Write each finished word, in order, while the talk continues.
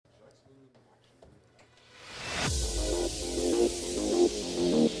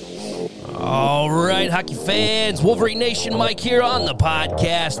right, hockey fans, Wolverine Nation, Mike here on the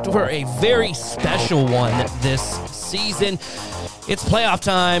podcast for a very special one this season. It's playoff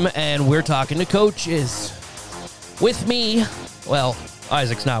time, and we're talking to coaches. With me, well,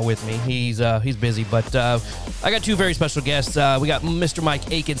 Isaac's not with me. He's busy, but I got two very special guests. We got Mr.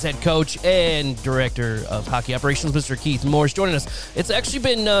 Mike Akins, head coach and director of hockey operations, Mr. Keith Morris, joining us. It's actually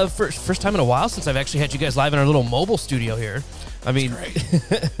been first time in a while since I've actually had you guys live in our little mobile studio here. I mean, great.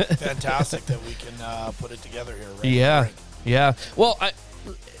 Fantastic that we can put it together here. Right? Yeah, Right. yeah. Well,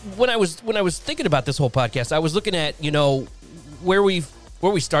 when I was thinking about this whole podcast, I was looking at where we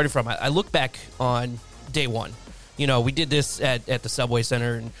started from. I look back on day one. We did this at the Subway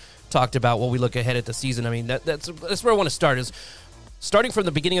Center and talked about what we look ahead at the season. I mean, that's where I want to start, is starting from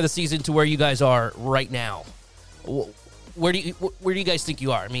the beginning of the season to where you guys are right now. Where do you guys think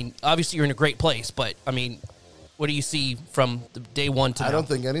you are? I mean, obviously you're in a great place, but I mean, what do you see from the day one to now? I don't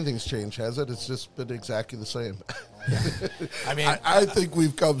think anything's changed, has it? It's just been exactly the same. I mean, I think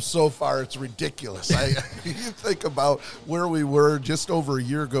we've come so far, it's ridiculous. You think about where we were just over a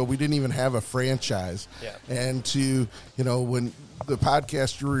year ago, we didn't even have a franchise. Yeah. And when the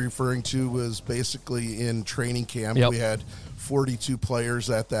podcast you were referring to was basically in training camp, Yep. we had 42 players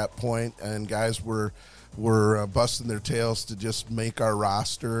at that point, and guys were busting their tails to just make our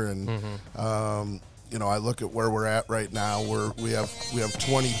roster. And, I look at where we're at right now. We have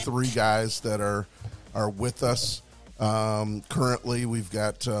 23 guys that are with us. Currently, we've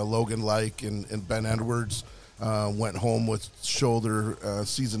got Logan Like and Ben Edwards went home with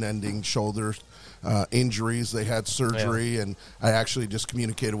season-ending shoulder injuries. They had surgery, and I actually just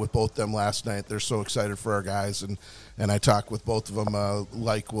communicated with both them last night. They're so excited for our guys, and I talked with both of them.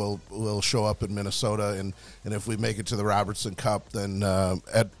 Like will show up in Minnesota, and if we make it to the Robertson Cup, then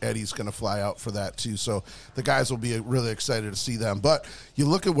Eddie's going to fly out for that too. So the guys will be really excited to see them. But you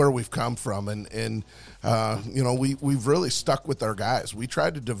look at where we've come from, and we've really stuck with our guys. We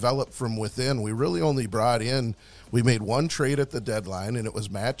tried to develop from within. We really only brought in. We made one trade at the deadline, and it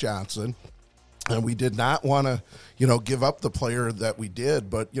was Matt Johnson. And we did not want to, give up the player that we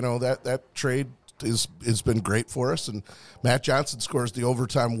did. But, that trade has been great for us. And Matt Johnson scores the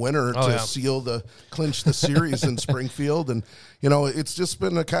overtime winner clinch the series in Springfield. And, it's just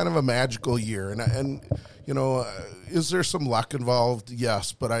been a kind of a magical year. And is there some luck involved?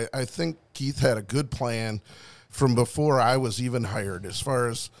 Yes. But I think Keith had a good plan from before I was even hired as far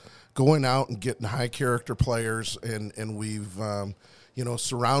as going out and getting high character players. And we've,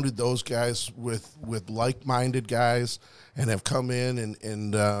 surrounded those guys with like-minded guys and have come in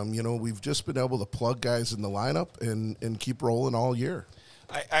and we've just been able to plug guys in the lineup and keep rolling all year.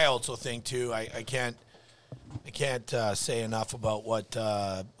 I also think too. I can't say enough about what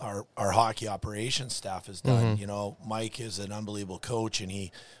our hockey operations staff has done. Mike is an unbelievable coach, and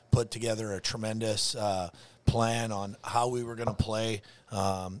he put together a tremendous plan on how we were going to play.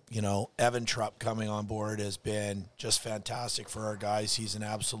 Evan Trupp coming on board has been just fantastic for our guys. He's an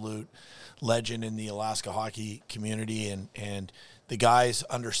absolute legend in the Alaska hockey community, and the guys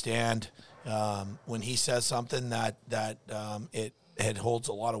understand when he says something that it holds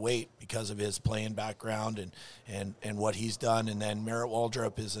a lot of weight because of his playing background and what he's done. And then Merritt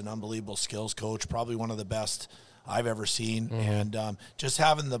Waldrop is an unbelievable skills coach, probably one of the best I've ever seen. And just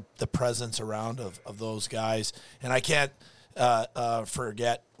having the presence around of those guys. And I can't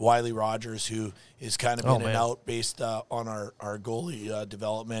forget Wiley Rogers, who is kind of in and out based on our goalie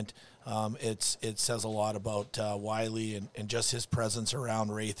development. It says a lot about Wiley and just his presence around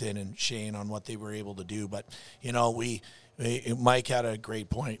Rathan and Shane on what they were able to do. But, Mike had a great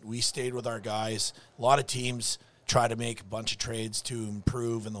point. We stayed with our guys. A lot of teams try to make a bunch of trades to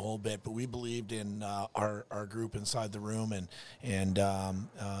improve and the whole bit, but we believed in our group inside the room, and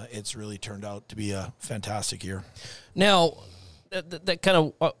it's really turned out to be a fantastic year. Now, that kind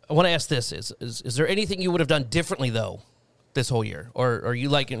of, I want to ask this, is there anything you would have done differently, though, this whole year? Or are you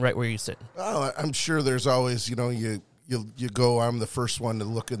liking right where you sit? Oh, I'm sure there's always, you go, I'm the first one to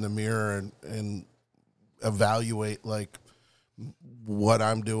look in the mirror and evaluate, like, what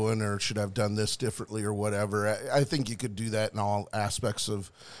I'm doing, or should I have done this differently or whatever. I think you could do that in all aspects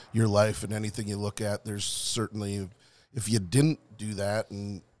of your life and anything you look at. There's certainly, if you didn't do that,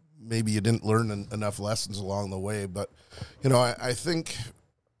 and maybe you didn't learn enough lessons along the way, but, I think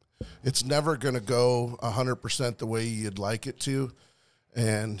it's never going to go 100% the way you'd like it to.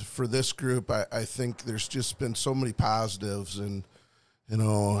 And for this group, I think there's just been so many positives, and,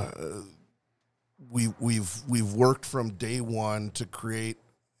 we've worked from day one to create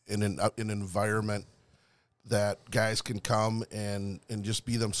an environment that guys can come and just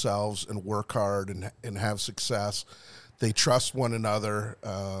be themselves and work hard and have success. They trust one another.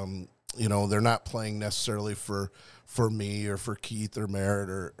 they're not playing necessarily for me or for Keith or Merritt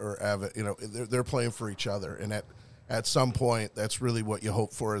or Evan. They're playing for each other. And at some point, that's really what you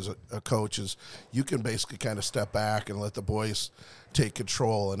hope for as a coach, is you can basically kind of step back and let the boys take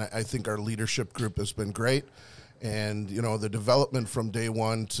control. And I think our leadership group has been great. And, the development from day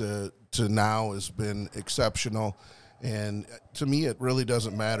one to now has been exceptional. And to me, it really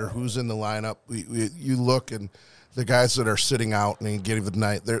doesn't matter who's in the lineup. You look, and the guys that are sitting out and getting the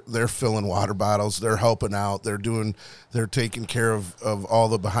night, they're filling water bottles, they're helping out, they're taking care of all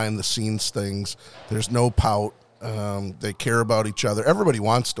the behind the scenes things. There's no pout. They care about each other. Everybody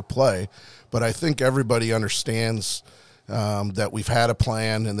wants to play, but I think everybody understands that we've had a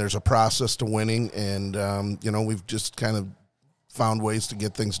plan and there's a process to winning, and we've just kind of found ways to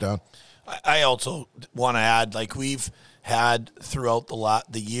get things done. I also want to add, like we've had throughout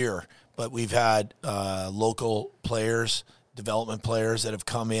the year, but we've had local players, development players that have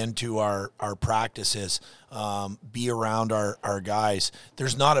come into our practices, be around our guys.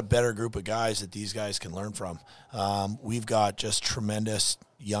 There's not a better group of guys that these guys can learn from. We've got just tremendous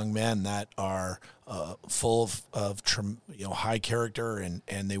young men that are full of high character,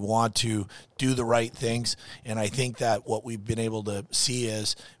 and they want to do the right things. And I think that what we've been able to see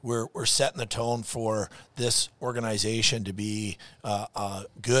is we're setting the tone for this organization to be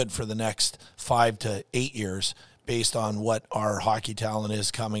good for the next 5 to 8 years, based on what our hockey talent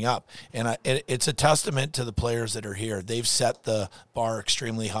is coming up. And it's a testament to the players that are here. They've set the bar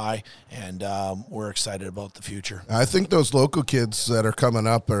extremely high, and we're excited about the future. I think those local kids that are coming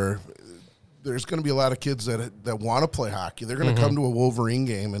up there's going to be a lot of kids that want to play hockey. They're going to come to a Wolverine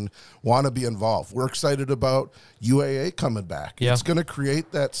game and want to be involved. We're excited about UAA coming back. Yeah. It's going to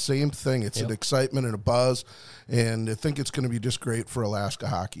create that same thing. It's an excitement and a buzz, and I think it's going to be just great for Alaska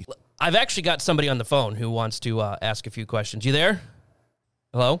hockey. I've actually got somebody on the phone who wants to ask a few questions. You there?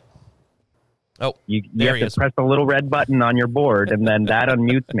 Hello? Oh, you have to press the little red button on your board, and then that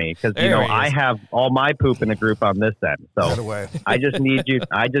unmutes me, because I have all my poop in the group on this end. So I just need you.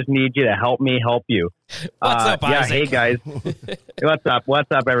 To help me help you. What's up, Isaac? Hey guys. What's up?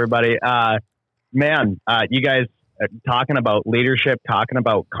 What's up, everybody? You guys are talking about leadership, talking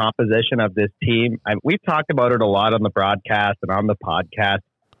about composition of this team. We've talked about it a lot on the broadcast and on the podcast.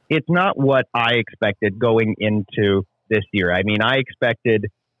 It's not what I expected going into this year. I mean, I expected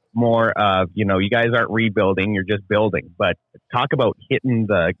more of, you guys aren't rebuilding, you're just building. But talk about hitting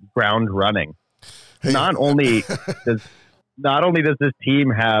the ground running. Hey. Not only does this team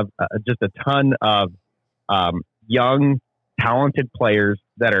have just a ton of young, talented players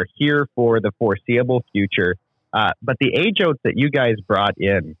that are here for the foreseeable future, but the age outs that you guys brought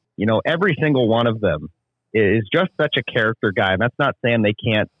in, every single one of them is just such a character guy. And that's not saying they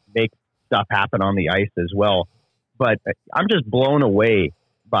can't make stuff happen on the ice as well. But I'm just blown away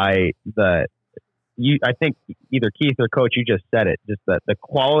by I think either Keith or Coach, you just said it, just the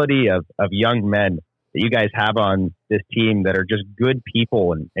quality of young men that you guys have on this team that are just good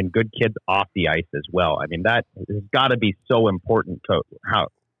people and good kids off the ice as well. I mean, that has got to be so important to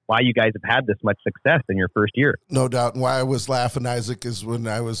why you guys have had this much success in your first year. No doubt. And why I was laughing, Isaac, is when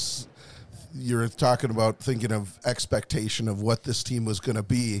you're talking about thinking of expectation of what this team was going to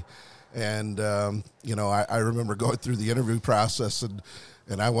be. And, I remember going through the interview process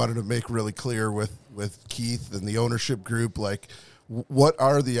and I wanted to make really clear with Keith and the ownership group, like, what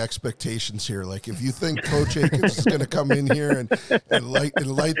are the expectations here? Like, if you think Coach Aikens is going to come in here and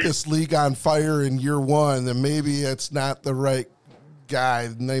light this league on fire in year one, then maybe it's not the right guy.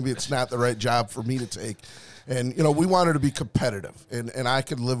 Maybe it's not the right job for me to take. And, we wanted to be competitive, and I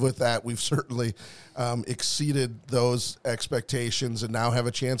could live with that. We've certainly exceeded those expectations and now have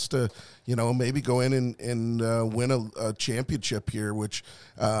a chance to, maybe go in and win a championship here, which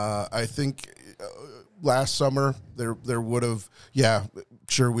I think last summer there would have,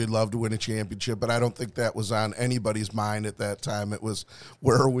 sure, we'd love to win a championship, but I don't think that was on anybody's mind at that time. It was,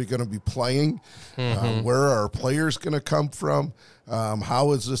 where are we going to be playing? Where are our players going to come from?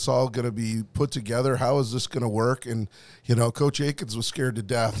 How is this all going to be put together? How is this going to work? And, Coach Aikens was scared to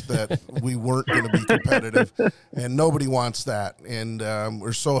death that we weren't going to be competitive, and nobody wants that. And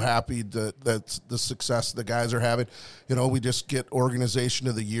we're so happy that's the success the guys are having. We just get Organization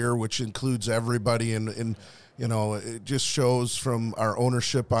of the Year, which includes everybody, and it just shows from our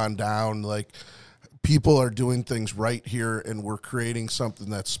ownership on down, like, people are doing things right here, and we're creating something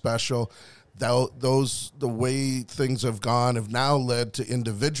that's special. The way things have gone have now led to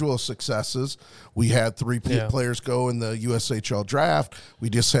individual successes. We had 3 players go in the USHL draft.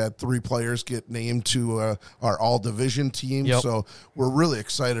 We just had 3 players get named to our all-division team. Yep. So we're really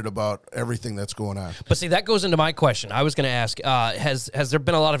excited about everything that's going on. But see, that goes into my question. I was going to ask, has there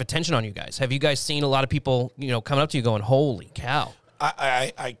been a lot of attention on you guys? Have you guys seen a lot of people, coming up to you going, holy cow?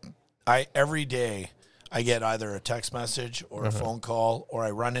 I every day I get either a text message or a phone call, or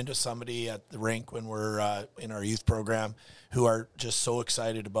I run into somebody at the rink when we're in our youth program who are just so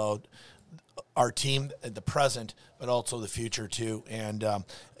excited about our team, the present, but also the future too. And,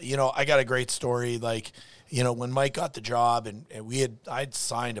 I got a great story. Like, when Mike got the job and I'd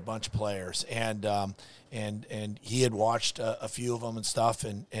signed a bunch of players, and he had watched a few of them and stuff,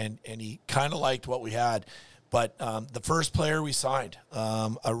 and he kind of liked what we had. But the first player we signed,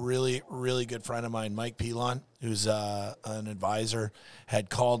 a really, really good friend of mine, Mike Pilon, who's an advisor, had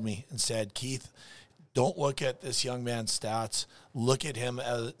called me and said, Keith, don't look at this young man's stats. Look at him.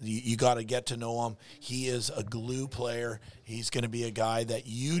 You got to get to know him. He is a glue player. He's going to be a guy that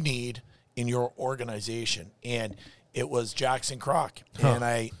you need in your organization. And it was Jackson Kroc. And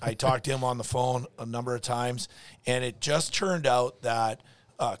I talked to him on the phone a number of times, and it just turned out that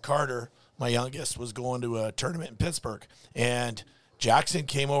Carter, my youngest, was going to a tournament in Pittsburgh, and Jackson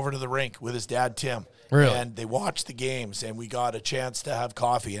came over to the rink with his dad, Tim. Really? And they watched the games, and we got a chance to have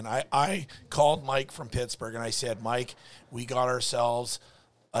coffee. And I called Mike from Pittsburgh, and I said, Mike, we got ourselves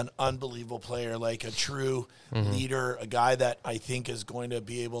an unbelievable player, like a true leader, a guy that I think is going to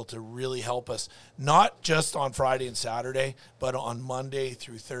be able to really help us, not just on Friday and Saturday, but on Monday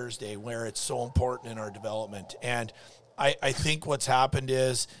through Thursday, where it's so important in our development. And I think what's happened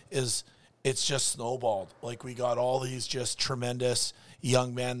is it's just snowballed. Like, we got all these just tremendous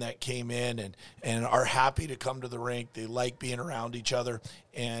young men that came in and are happy to come to the rink. They like being around each other,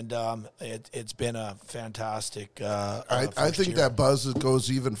 and it's been a fantastic I think year. that buzz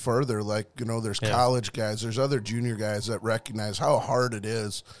goes even further. Like, there's college guys, there's other junior guys that recognize how hard it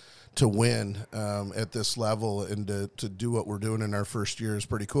is to win at this level, and to do what we're doing in our first year is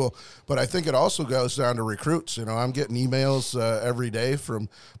pretty cool. But I think it also goes down to recruits. I'm getting emails every day from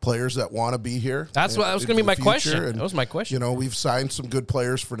players that want to be here. That's what was going to be my question. That was my question. We've signed some good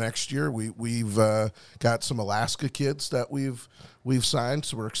players for next year. We've got some Alaska kids that we've signed,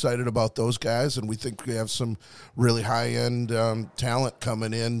 so we're excited about those guys, and we think we have some really high-end talent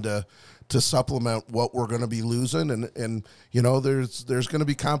coming in to supplement what we're going to be losing. And there's going to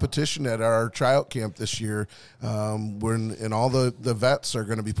be competition at our tryout camp this year, and all the vets are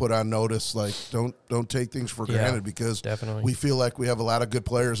going to be put on notice. Like, don't take things for granted, because definitely. We feel like we have a lot of good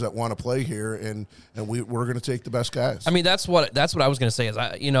players that want to play here, and we're going to take the best guys. I mean, that's what I was going to say is,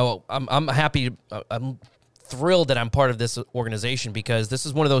 I'm happy. I'm thrilled that I'm part of this organization, because this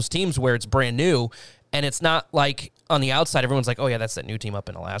is one of those teams where it's brand new. And it's not like on the outside, everyone's like, "Oh yeah, that's that new team up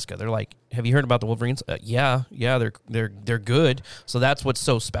in Alaska." They're like, "Have you heard about the Wolverines?" Yeah, they're good. So that's what's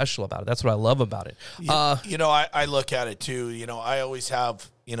so special about it. That's what I love about it. I look at it too. I always have,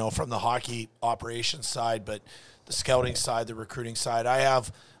 from the hockey operations side, but the scouting side, the recruiting side, I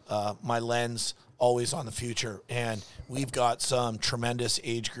have my lens always on the future. And we've got some tremendous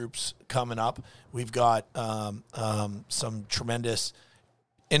age groups coming up. We've got some tremendous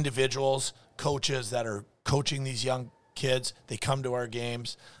individuals, coaches that are coaching these young kids. They come to our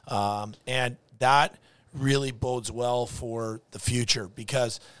games, and that really bodes well for the future,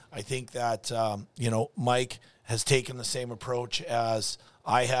 because I think that Mike has taken the same approach as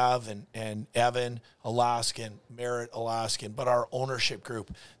I have, and Evan Alaskan, Merritt Alaskan, but our ownership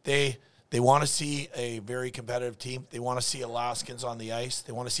group, they want to see a very competitive team. They want to see Alaskans on the ice.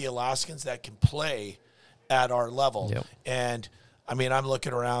 They want to see Alaskans that can play at our level. Yep. And I mean, I'm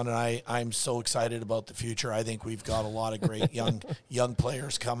looking around, and I'm so excited about the future. I think we've got a lot of great young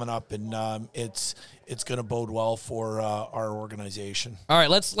players coming up, and it's going to bode well for our organization. All right,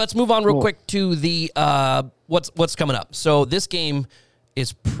 let's move on real quick to the what's coming up. So this game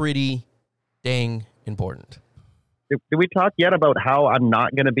is pretty dang important. Did we talk yet about how I'm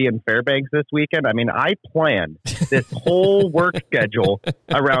not going to be in Fairbanks this weekend? I mean, I planned this whole work schedule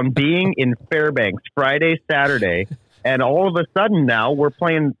around being in Fairbanks Friday, Saturday. And all of a sudden now we're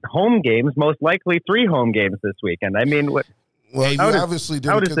playing home games, most likely 3 home games this weekend. I mean, well, you obviously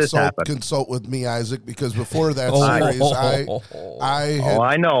didn't consult with me, Isaac, because before that series,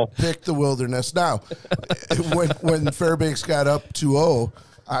 I know. picked the Wilderness. Now, when Fairbanks got up 2-0,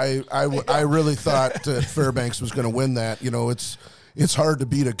 I really thought Fairbanks was going to win that. it's hard to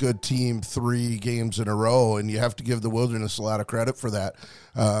beat a good team 3 games in a row, and you have to give the Wilderness a lot of credit for that.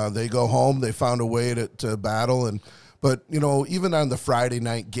 They go home, they found a way to battle, but even on the Friday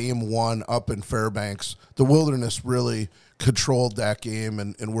night game 1 up in Fairbanks, the Wilderness really controlled that game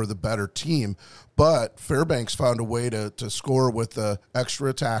and were the better team. But Fairbanks found a way to score with the extra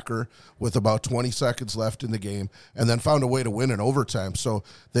attacker with about 20 seconds left in the game, and then found a way to win in overtime. So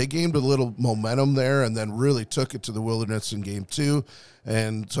they gained a little momentum there and then really took it to the Wilderness in game 2.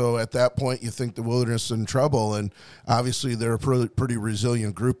 And so at that point, you think the Wilderness is in trouble, and obviously they're a pretty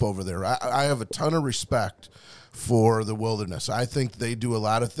resilient group over there. I have a ton of respect for the Wilderness. I think they do a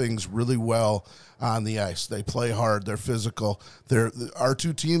lot of things really well on the ice. They play hard. They're physical. Our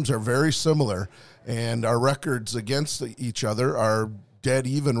 2 teams are very similar, and our records against each other are dead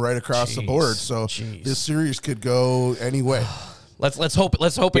even right across the board. So this series could go any way. Let's hope it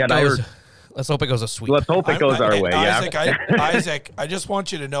goes. Let's hope it goes a sweep. Let's hope it goes our way. Isaac, I just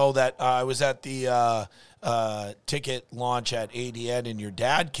want you to know that I was at the ticket launch at ADN, and your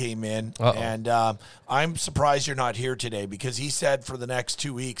dad came in. Uh-oh. And I'm surprised you're not here today, because he said for the next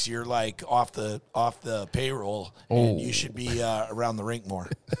 2 weeks you're like off the payroll, and you should be around the rink more.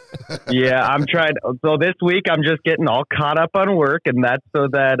 Yeah, I'm trying. So this week I'm just getting all caught up on work, and that's so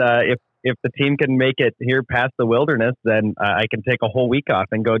that if the team can make it here past the Wilderness, then I can take a whole week off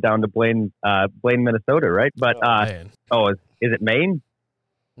and go down to Blaine, Minnesota, right? But is it Maine?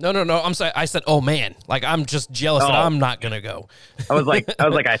 No. I'm sorry. I said, oh man, like I'm just jealous that I'm not gonna go. I was like,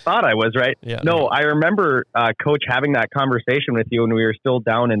 I thought I was right. Yeah. No, I remember Coach having that conversation with you when we were still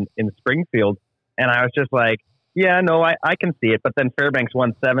down in Springfield, and I was just like, yeah, no, I can see it. But then Fairbanks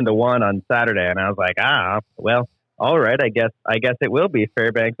won 7-1 on Saturday, and I was like, well, all right, I guess it will be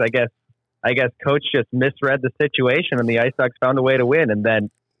Fairbanks. I guess Coach just misread the situation, and the Ice Dogs found a way to win. And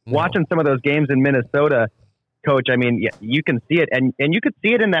then watching some of those games in Minnesota, Coach, I mean, you can see it, and you could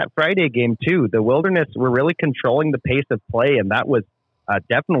see it in that Friday game too. The Wilderness were really controlling the pace of play, and that was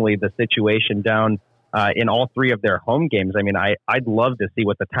definitely the situation down in all 3 of their home games. I mean, I'd love to see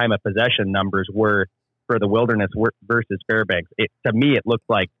what the time of possession numbers were for the Wilderness versus Fairbanks. To me, it looked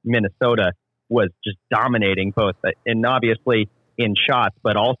like Minnesota was just dominating both, and obviously in shots,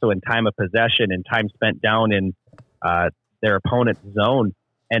 but also in time of possession and time spent down in their opponent's zone.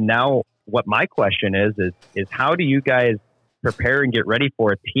 And now what my question is how do you guys prepare and get ready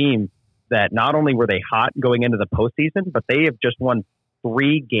for a team that not only were they hot going into the postseason, but they have just won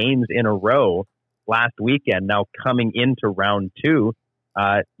 3 games in a row last weekend, now coming into round 2.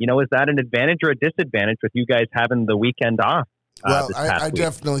 Is that an advantage or a disadvantage with you guys having the weekend off? Well, I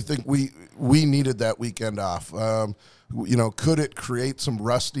definitely think we needed that weekend off. Could it create some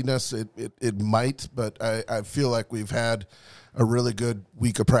rustiness? It might, but I feel like we've had a really good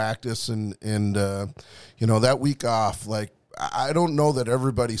week of practice, and that week off, like, I don't know that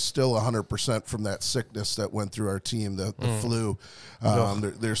everybody's still 100% from that sickness that went through our team, the flu.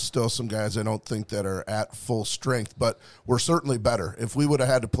 There's still some guys I don't think that are at full strength, but we're certainly better. If we would have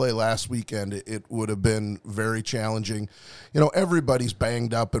had to play last weekend, it would have been very challenging. Everybody's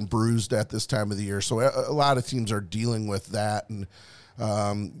banged up and bruised at this time of the year, so a lot of teams are dealing with that, and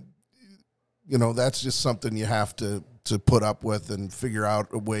that's just something you have to put up with and figure out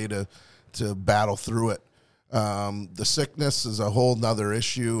a way to battle through it. The sickness is a whole nother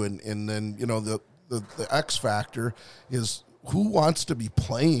issue. And then, the X factor is who wants to be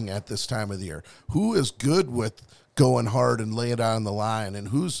playing at this time of the year? Who is good with going hard and laying it on the line? And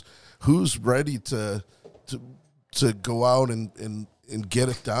who's ready to go out and get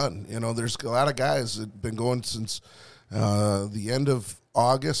it done? There's a lot of guys that have been going since the end of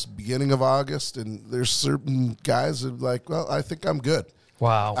August, beginning of August. And there's certain guys that are like, well, I think I'm good.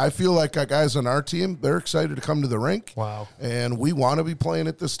 Wow. I feel like guys on our team, they're excited to come to the rink. Wow. And we want to be playing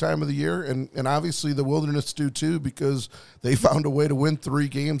at this time of the year. And obviously the Wilderness do too, because they found a way to win 3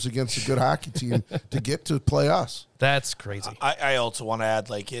 games against a good hockey team to get to play us. That's crazy. I also want to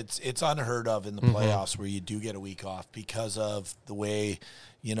add, like, it's unheard of in the playoffs where you do get a week off because of the way,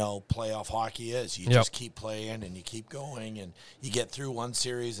 playoff hockey is. You just keep playing and you keep going, and you get through one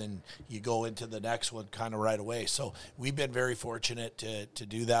series and you go into the next one kind of right away. So we've been very fortunate to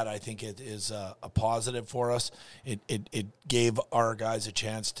do that. I think it is a positive for us. It gave our guys a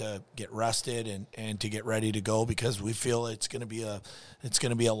chance to get rested and to get ready to go, because we feel it's going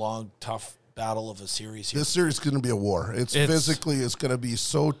to be a long, tough battle of a series here. This series is going to be a war. It's physically, it's going to be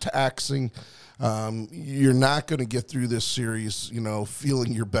so taxing. You're not going to get through this series,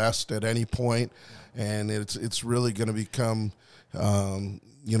 feeling your best at any point, and it's really going to become,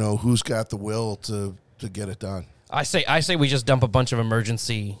 who's got the will to get it done. I say we just dump a bunch of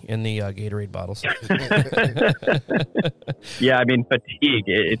emergency in the Gatorade bottles. Yeah, I mean, fatigue,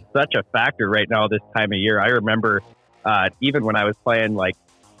 it's such a factor right now this time of year. I remember even when I was playing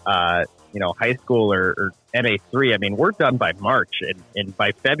high school or NA3, I mean, we're done by March, and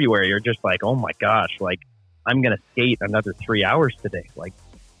by February, you're just like, oh my gosh, like, I'm going to skate another 3 hours today. Like,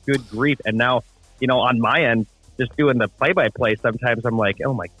 good grief. And now, on my end, just doing the play-by-play, sometimes I'm like,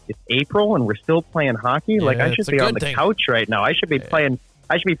 oh my, it's April and we're still playing hockey? Yeah, like, I should be on the couch right now. I should be playing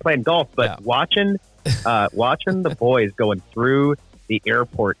golf, but watching the boys going through the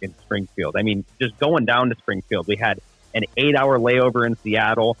airport in Springfield. I mean, just going down to Springfield, we had an 8-hour layover in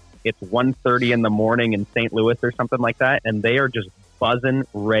Seattle. It's 1:30 in the morning in St. Louis or something like that, and they are just buzzing,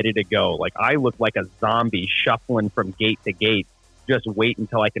 ready to go. Like, I look like a zombie shuffling from gate to gate, just wait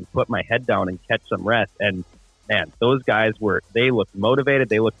until I can put my head down and catch some rest. And man, those guys they looked motivated.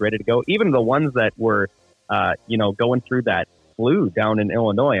 They looked ready to go. Even the ones that were, going through that flu down in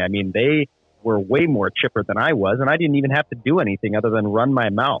Illinois. I mean, they were way more chipper than I was, and I didn't even have to do anything other than run my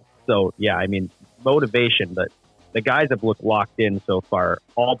mouth. So yeah, I mean, motivation, but the guys have looked locked in so far,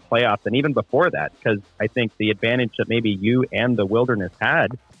 all playoffs, and even before that, because I think the advantage that maybe you and the Wilderness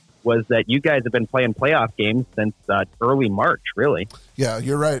had was that you guys have been playing playoff games since early March, really. Yeah,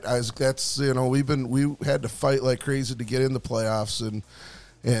 you're right, Isaac. That's we had to fight like crazy to get in the playoffs,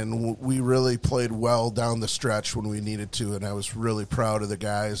 and we really played well down the stretch when we needed to, and I was really proud of the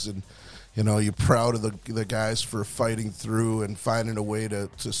guys, and you're proud of the guys for fighting through and finding a way to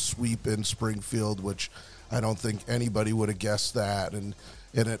sweep in Springfield, which I don't think anybody would have guessed that, and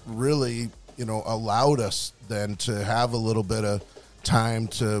it really allowed us then to have a little bit of time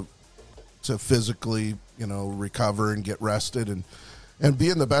to physically recover and get rested and be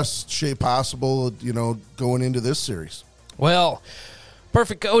in the best shape possible going into this series. Well,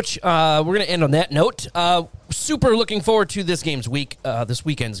 perfect, Coach. We're going to end on that note. Super looking forward to this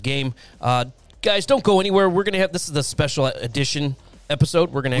weekend's game. Guys, don't go anywhere. We're going to have, this is the special edition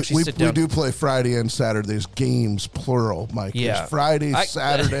episode. We're going to actually sit down. We do play Friday and Saturday's games, plural, Mike. Yeah. There's Friday,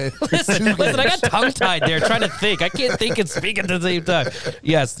 Saturday. Listen, I got tongue-tied there trying to think. I can't think and speak at the same time.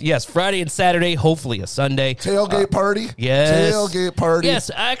 Yes, Friday and Saturday, hopefully a Sunday. Tailgate party? Yes. Tailgate party. Yes,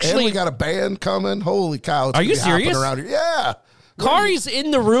 actually. And we got a band coming. Holy cow. Are you serious? Around here. Yeah. Kari's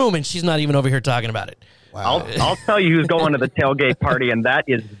in the room, and she's not even over here talking about it. Wow. I'll tell you who's going to the tailgate party, and that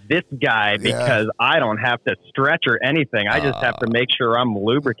is this guy, because I don't have to stretch or anything. I just have to make sure I'm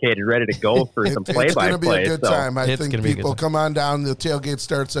lubricated, ready to go for some play-by-play. It's going to be a good time. I think people come on down. The tailgate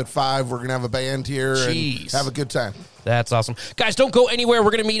starts at 5. We're going to have a band here and have a good time. That's awesome. Guys, don't go anywhere.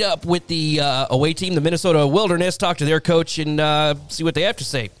 We're going to meet up with the away team, the Minnesota Wilderness, talk to their coach, and see what they have to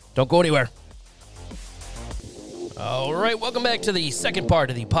say. Don't go anywhere. All right, welcome back to the second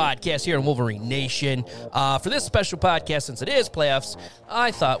part of the podcast here on Wolverine Nation. For this special podcast, since it is playoffs, I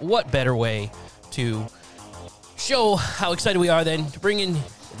thought what better way to show how excited we are than to bring in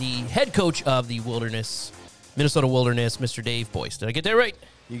the head coach of the Wilderness, Minnesota Wilderness, Mr. Dave Boyce. Did I get that right?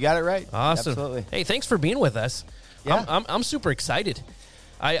 You got it right. Awesome. Absolutely. Hey, thanks for being with us. Yeah. I'm super excited.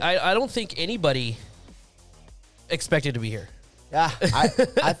 I don't think anybody expected to be here. Yeah, I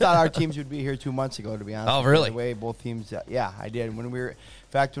thought our teams would be here 2 months ago, to be honest. Oh, really? The way both teams, yeah, I did. When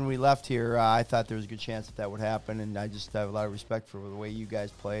we left here, I thought there was a good chance that would happen, and I just have a lot of respect for the way you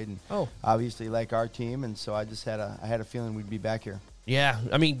guys played, and obviously like our team, and so I just had a feeling we'd be back here. Yeah,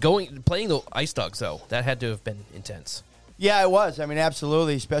 I mean, playing the Ice Dogs, though, that had to have been intense. Yeah, it was. I mean,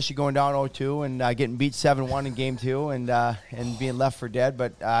 absolutely, especially going down 0-2 and getting beat 7-1 in Game 2 and being left for dead.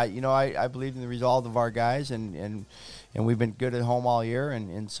 But, I believe in the resolve of our guys, and we've been good at home all year,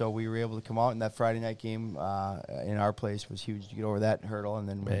 and so we were able to come out, and that Friday night game in our place was huge to get over that hurdle, and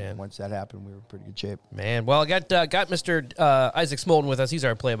then once that happened, we were in pretty good shape. Man, well, I got Mr. Isaac Smolden with us. He's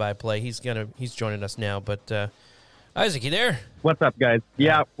our play-by-play. He's joining us now, but Isaac, you there? What's up, guys?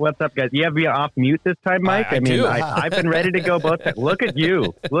 Yeah, what's up, guys? You have me off mute this time, Mike? I do. I've been ready to go both times. Look at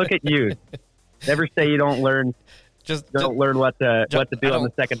you. Never say you don't learn. Don't learn what to do on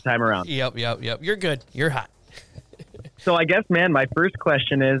the second time around. Yep. You're good. You're hot. So I guess, man, my first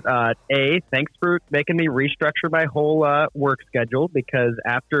question is, thanks for making me restructure my whole work schedule, because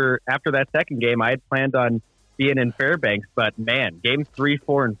after that second game, I had planned on being in Fairbanks, but man, games 3,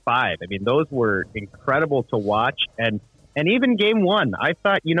 4, and 5, I mean, those were incredible to watch. And even game 1, I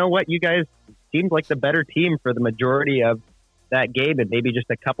thought, you know what, you guys seemed like the better team for the majority of that game, and maybe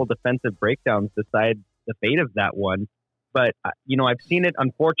just a couple defensive breakdowns decide the fate of that one. But, I've seen it,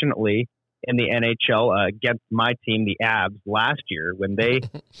 unfortunately, in the NHL against my team, the Avs, last year, when they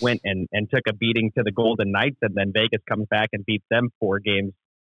went and took a beating to the Golden Knights, and then Vegas comes back and beats them 4 games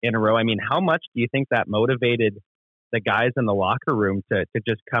in a row. I mean, how much do you think that motivated the guys in the locker room to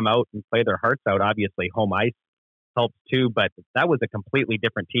just come out and play their hearts out. Obviously, home ice helps too, but that was a completely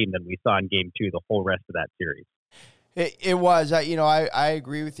different team than we saw in Game 2 the whole rest of that series. It was. I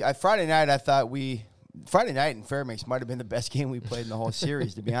agree with you. Friday night, I thought Friday night in Fairbanks might have been the best game we played in the whole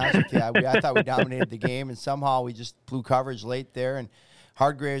series, to be honest with you. I thought we dominated the game, and somehow we just blew coverage late there. And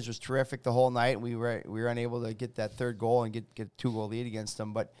Hargreaves was terrific the whole night. And we were unable to get that third goal and get a 2-goal lead against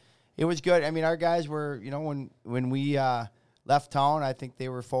them. But it was good. I mean, our guys were, when we left town, I think they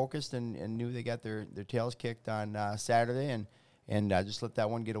were focused and knew they got their tails kicked on Saturday and just let that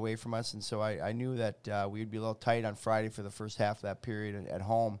one get away from us. And so I knew that we would be a little tight on Friday for the first half of that period at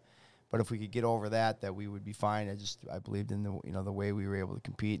home. But if we could get over that we would be fine. I believed in the way we were able to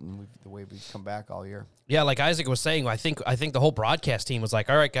compete and the way we've come back all year. Yeah, like Isaac was saying, I think the whole broadcast team was like,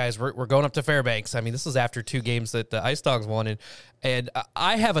 all right, guys, we're going up to Fairbanks. I mean, this is after 2 games that the Ice Dogs won. And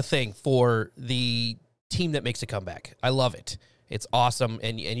I have a thing for the team that makes a comeback. I love it. It's awesome.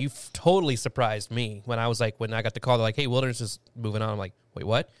 And you've totally surprised me when I got the call, they're like, hey, Wilderness is moving on. I'm like, wait,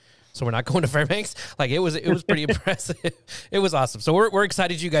 what? So we're not going to Fairbanks? Like, it was pretty impressive. It was awesome. So we're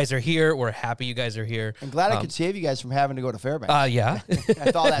excited you guys are here. We're happy you guys are here. I'm glad I could save you guys from having to go to Fairbanks. Yeah.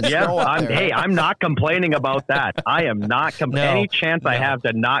 I thought that snow up there. Hey, I'm not complaining about that. I am not any chance I have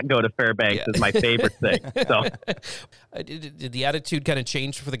to not go to Fairbanks is my favorite thing. So did the attitude kind of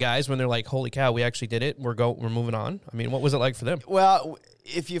change for the guys when they're like, holy cow, we actually did it. We're moving on. I mean, what was it like for them? Well,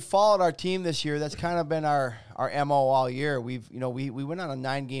 if you followed our team this year, that's kind of been our MO all year. We went on a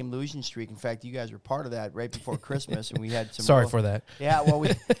 9-game losing streak. In fact, you guys were part of that right before Christmas, and we had some. Sorry for that. Yeah, well, we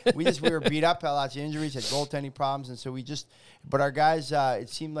were beat up, had lots of injuries, had goaltending problems, and so but our guys, it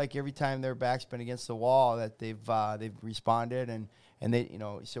seemed like every time their back's been against the wall that they've responded, and they,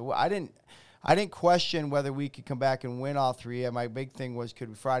 so I didn't question whether we could come back and win all 3. My big thing was,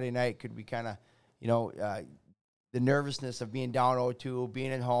 Friday night, could we kind of, the nervousness of being down 0-2,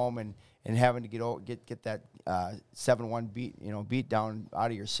 being at home, and having to get that 7-1 beat down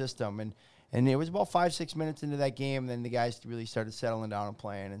out of your system, and it was about 5-6 minutes into that game, and then the guys really started settling down and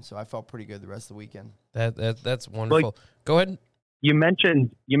playing, and so I felt pretty good the rest of the weekend. That's wonderful. Go ahead. You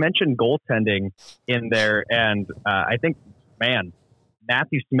mentioned goaltending in there, and I think, man,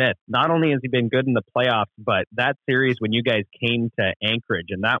 Matthew Smith, not only has he been good in the playoffs, but that series when you guys came to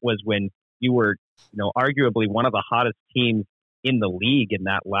Anchorage, and that was when you were, arguably one of the hottest teams in the league in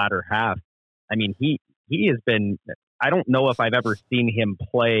that latter half. I mean, he has been, I don't know if I've ever seen him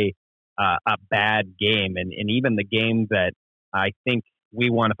play a bad game. And even the game that I think we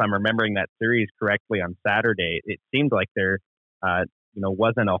won, if I'm remembering that series correctly on Saturday, it seemed like there,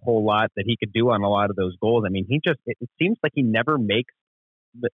 wasn't a whole lot that he could do on a lot of those goals. I mean, it seems like he never makes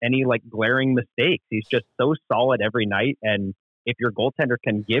any like glaring mistakes. He's just so solid every night. And if your goaltender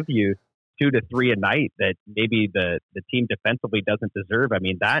can give you 2 to 3 a night that maybe the team defensively doesn't deserve, I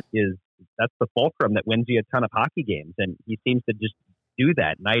mean, that's the fulcrum that wins you a ton of hockey games. And he seems to just do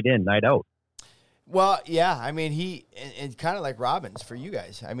that night in, night out. Well, yeah, I mean, and kind of like Robbins for you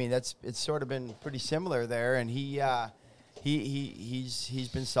guys. I mean, it's sort of been pretty similar there, and he's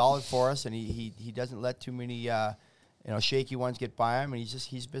been solid for us, and he doesn't let too many shaky ones get by him, and he's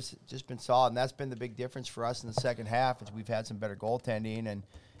just been solid, and that's been the big difference for us in the second half is we've had some better goaltending,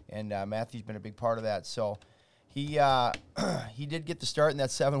 and Matthew's been a big part of that. So he did get the start in that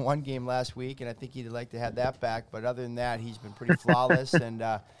 7-1 game last week, and I think he'd like to have that back. But other than that, he's been pretty flawless, and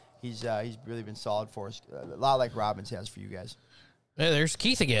he's really been solid for us, a lot like Robbins has for you guys. Hey, there's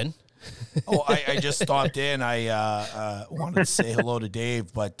Keith again. I just stopped in. I wanted to say hello to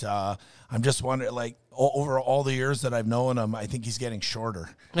Dave, but I'm just wondering, like, over all the years that I've known him, I think he's getting shorter.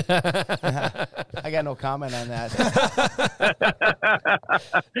 I got no comment on that.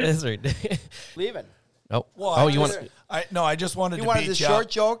 That's right. Leaving. Oh, well, I just wanted to you wanted beat the you short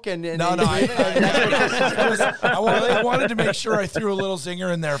up. joke and No, I wanted to make sure I threw a little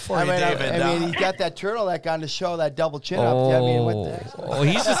zinger in there for you, David. I mean, he's got that turtleneck on to show that double chin up. I mean, what the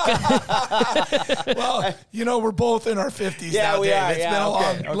he's just well, we're both in our 50s now, we Dave. are. It's been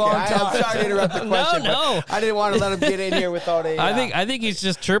a long time. I'm sorry to interrupt the question. No. I didn't want to let him get in here without a. I think he's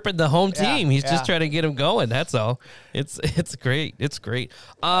just chirping the home team. He's just trying to get him going. That's all. It's great. It's great.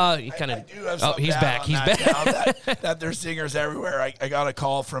 He kind of. He's back. He's back. That there's singers everywhere. I got a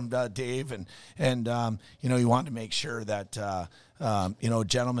call from Dave, and he wanted to make sure that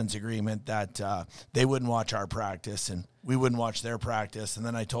gentleman's agreement that they wouldn't watch our practice, and we wouldn't watch their practice. And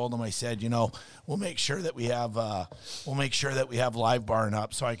then I told them, I said, we'll make sure that we have Live Barn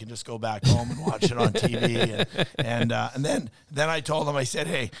up so I can just go back home and watch it on TV. And then I told them, I said,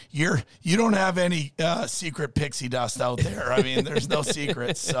 hey, you don't have any secret pixie dust out there. I mean, there's no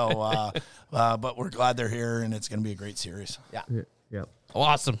secrets. So, but we're glad they're here, and it's going to be a great series. Yeah. Yeah.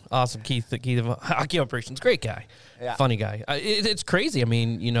 Awesome. Keith of Hockey Operations. Great guy. Yeah. Funny guy. It's crazy. I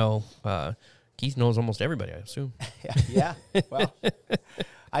mean, Keith knows almost everybody, I assume. Yeah. Well,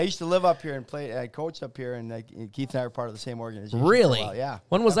 I used to live up here and I coached up here, and Keith and I were part of the same organization. Really? For a while. Yeah.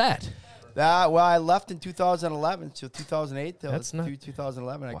 When was that? Well, I left in 2011, so 2008 till That's not...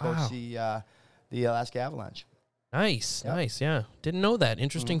 2011. I wow. coached the Alaska Avalanche. Nice. Yeah. Didn't know that.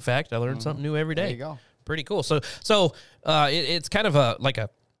 Interesting fact. I learned something new every day. There you go. Pretty cool. So it's kind of like a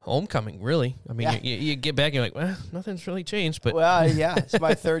homecoming, really. I mean, you get back and you're like, well, nothing's really changed. But well, yeah, it's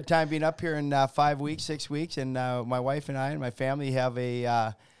my third time being up here in 5 weeks, 6 weeks, and my wife and I and my family have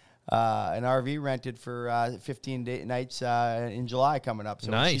an RV rented for 15 nights in July coming up.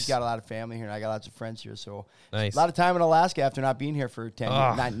 So nice. She's got a lot of family here, and I got lots of friends here. So nice. A lot of time in Alaska after not being here for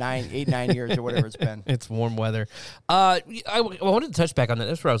 9 years or whatever it's been. It's warm weather. I wanted to touch back on that.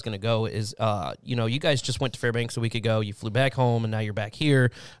 That's where I was going to go is, you guys just went to Fairbanks a week ago. You flew back home, and now you're back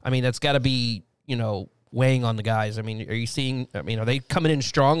here. I mean, that's got to be, weighing on the guys. I mean, are they coming in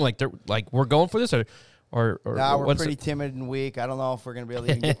strong? Like they're like, we're going for this or no, we're pretty timid and weak. I don't know if we're going to be able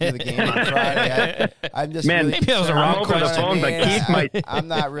to even get through the game on Friday. I'm just man. Really maybe that was a wrong question. But Keith might. I'm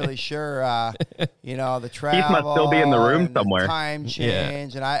not really sure. The travel. Keith must still be in the room somewhere. Time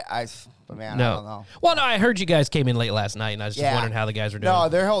change, and but man, no. I don't know. Well, no, I heard you guys came in late last night, and I was just wondering how the guys were doing. No,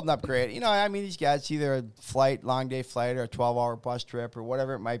 they're holding up great. These guys, it's either a long day flight or a 12-hour bus trip or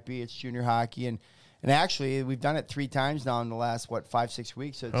whatever it might be. It's junior hockey, and actually, we've done it 3 times now in the last, 5-6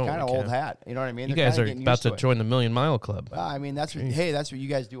 weeks. So it's kind of old hat. You know what I mean? You guys are about to join the Million Mile Club. Well, I mean, that's what you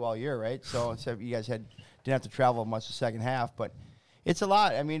guys do all year, right? So you guys didn't have to travel much the second half, but it's a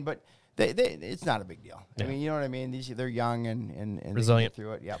lot. I mean, but it's not a big deal. Yeah. I mean, you know what I mean? They're young and resilient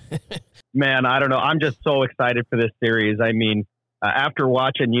through it. Yep. Man, I don't know. I'm just so excited for this series. I mean, after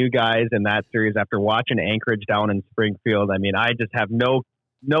watching you guys in that series, after watching Anchorage down in Springfield, I mean, I just have no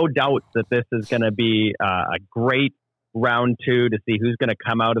doubts that this is going to be a great round 2 to see who's going to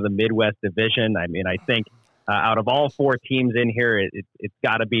come out of the Midwest Division. I mean, I think out of all 4 teams in here, it's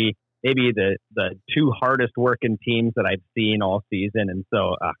got to be maybe the 2 hardest working teams that I've seen all season. And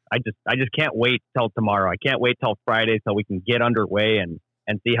so I just can't wait till tomorrow. I can't wait till Friday so we can get underway and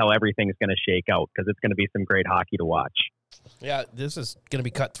see how everything's going to shake out, because it's going to be some great hockey to watch. Yeah, this is going to be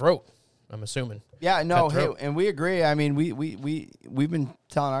cutthroat, I'm assuming. Yeah, no, hey, and we agree. I mean, we've been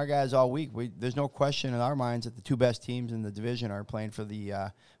telling our guys all week, there's no question in our minds that the 2 best teams in the division are playing for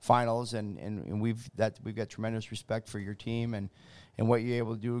the finals, and we've got tremendous respect for your team and what you're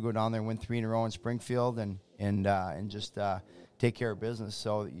able to do to go down there and win 3 in a row in Springfield and just take care of business.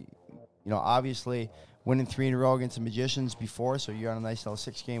 So, obviously winning 3 in a row against the Magicians before, so you're on a nice little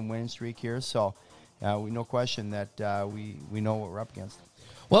 6-game winning streak here. So, no question that we know what we're up against.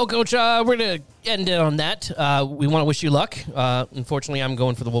 Well, Coach, we're going to end it on that. We want to wish you luck. Unfortunately, I'm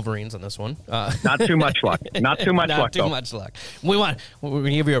going for the Wolverines on this one. Not too much luck. Not too much luck. Not too much luck. We're going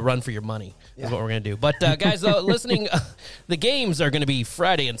to give you a run for your money. Is what we're going to do. But guys, listening, the games are going to be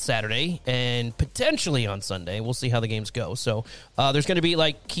Friday and Saturday, and potentially on Sunday. We'll see how the games go. So there's going to be,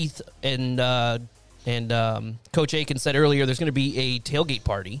 like Keith and Coach Aiken said earlier, there's going to be a tailgate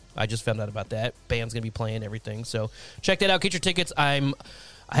party. I just found out about that. Band's going to be playing everything. So check that out. Get your tickets.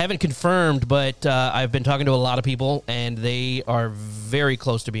 I haven't confirmed, but I've been talking to a lot of people, and they are very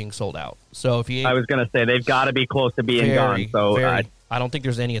close to being sold out. So if you, I was going to say they've got to be close to being gone. So I don't think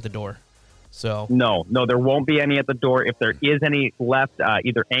there's any at the door. So no, there won't be any at the door. If there is any left,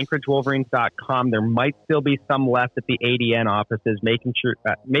 either AnchorageWolverines.com. There might still be some left at the ADN offices. Make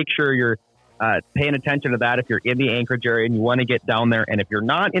sure you're paying attention to that if you're in the Anchorage area and you want to get down there. And if you're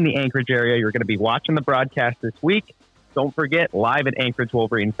not in the Anchorage area, you're going to be watching the broadcast this week. Don't forget, live at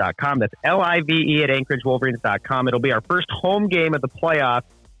AnchorageWolverines.com. That's LIVE at AnchorageWolverines.com. It'll be our first home game of the playoffs.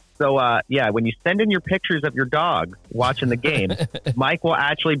 So, when you send in your pictures of your dog watching the game, Mike will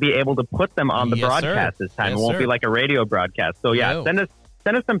actually be able to put them on the broadcast this time. It won't be like a radio broadcast. So, send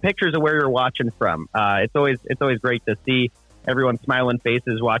us some pictures of where you're watching from. It's always great to see everyone's smiling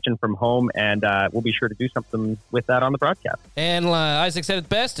faces watching from home, and we'll be sure to do something with that on the broadcast. And Isaac said it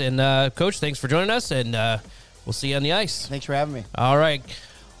best. And, Coach, thanks for joining us, and we'll see you on the ice. Thanks for having me. All right.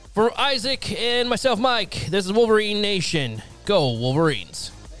 For Isaac and myself, Mike, this is Wolverine Nation. Go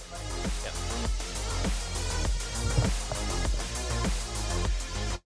Wolverines.